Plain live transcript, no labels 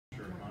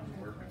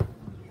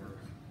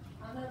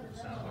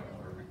Sounds like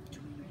a working.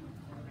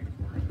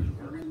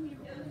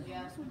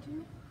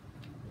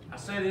 I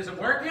said, is it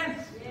working?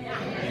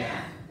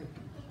 Yeah.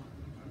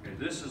 Okay,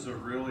 this is a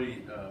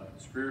really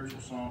spiritual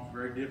song. It's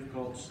very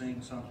difficult to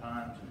sing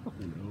sometimes.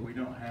 And we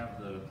don't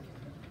have the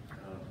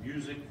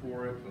music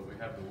for it, but we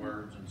have the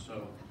words, and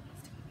so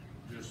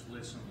just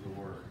listen to the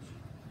words.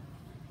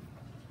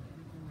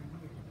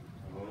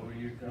 Oh,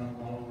 you come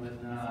home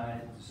at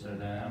night, sit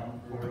down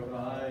for a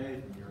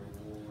bite, and you're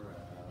wore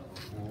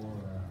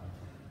out.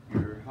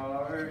 You're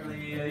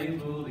hardly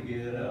able to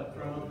get up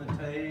from the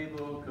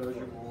table 'cause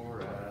you're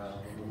wore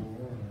out.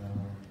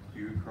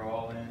 You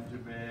crawl into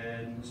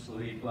bed and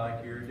sleep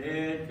like you're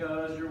dead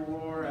 'cause you're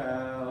wore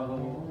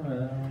out.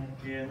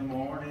 In the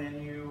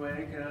morning you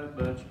wake up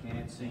but you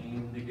can't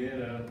seem to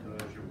get up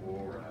 'cause you're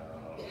wore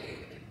out.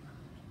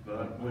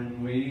 But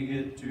when we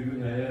get to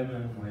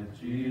heaven with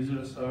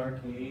Jesus our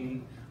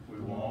King, we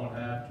won't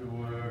have to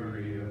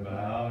worry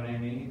about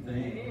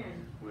anything.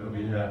 We'll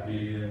be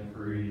happy and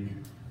free,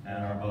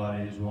 and our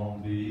bodies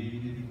won't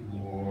be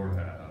wore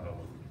out.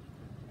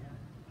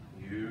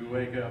 You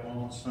wake up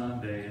on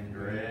Sunday and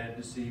dread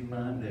to see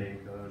Monday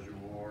 'cause you're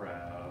wore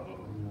out.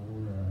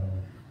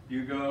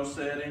 You go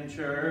sit in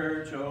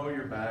church, oh,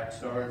 your back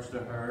starts to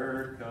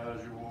hurt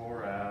 'cause you're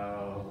wore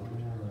out.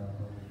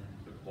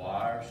 The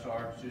choir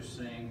starts to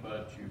sing,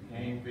 but you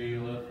can't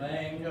feel a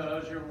thing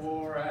 'cause you're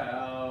wore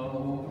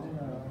out.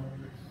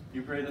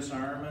 You pray the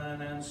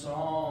sermon and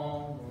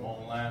song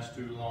won't last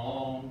too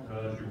long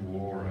 'cause you're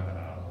wore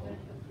out.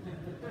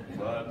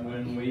 But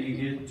when we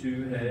get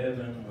to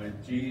heaven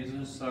with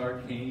Jesus our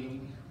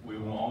King, we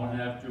won't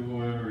have to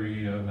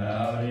worry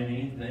about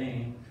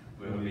anything.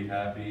 We'll be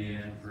happy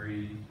and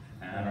free,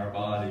 and our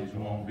bodies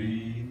won't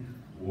be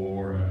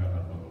wore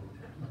out.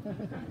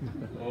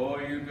 Oh,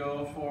 you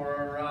go for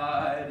a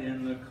ride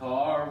in the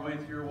car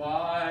with your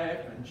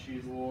wife, and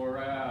she's wore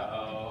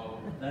out.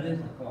 That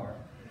is the car.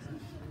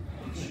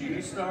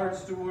 She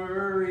starts to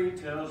worry,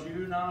 tells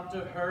you not to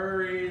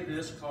hurry,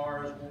 this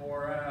car is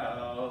wore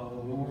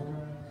out.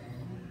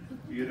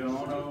 You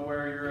don't know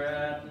where you're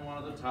at, and one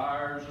of the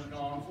tires has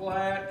gone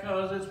flat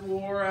 'cause it's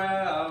wore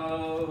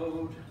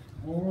out.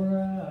 Wore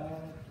out.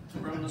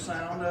 From the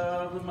sound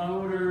of the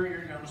motor,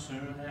 you're gonna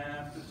soon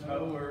have to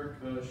tow her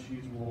 'cause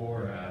she's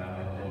wore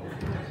out.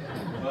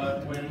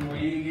 But when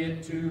we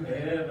get to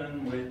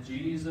heaven with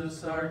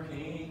Jesus our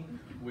King,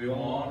 we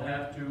won't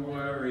have to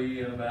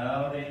worry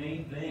about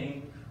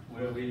anything.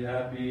 We'll be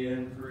happy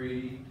and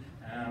free,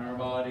 and our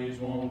bodies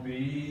won't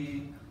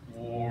be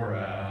wore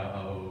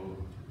out.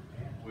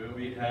 We'll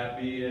be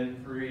happy and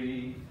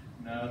free,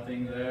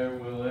 nothing there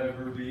will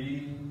ever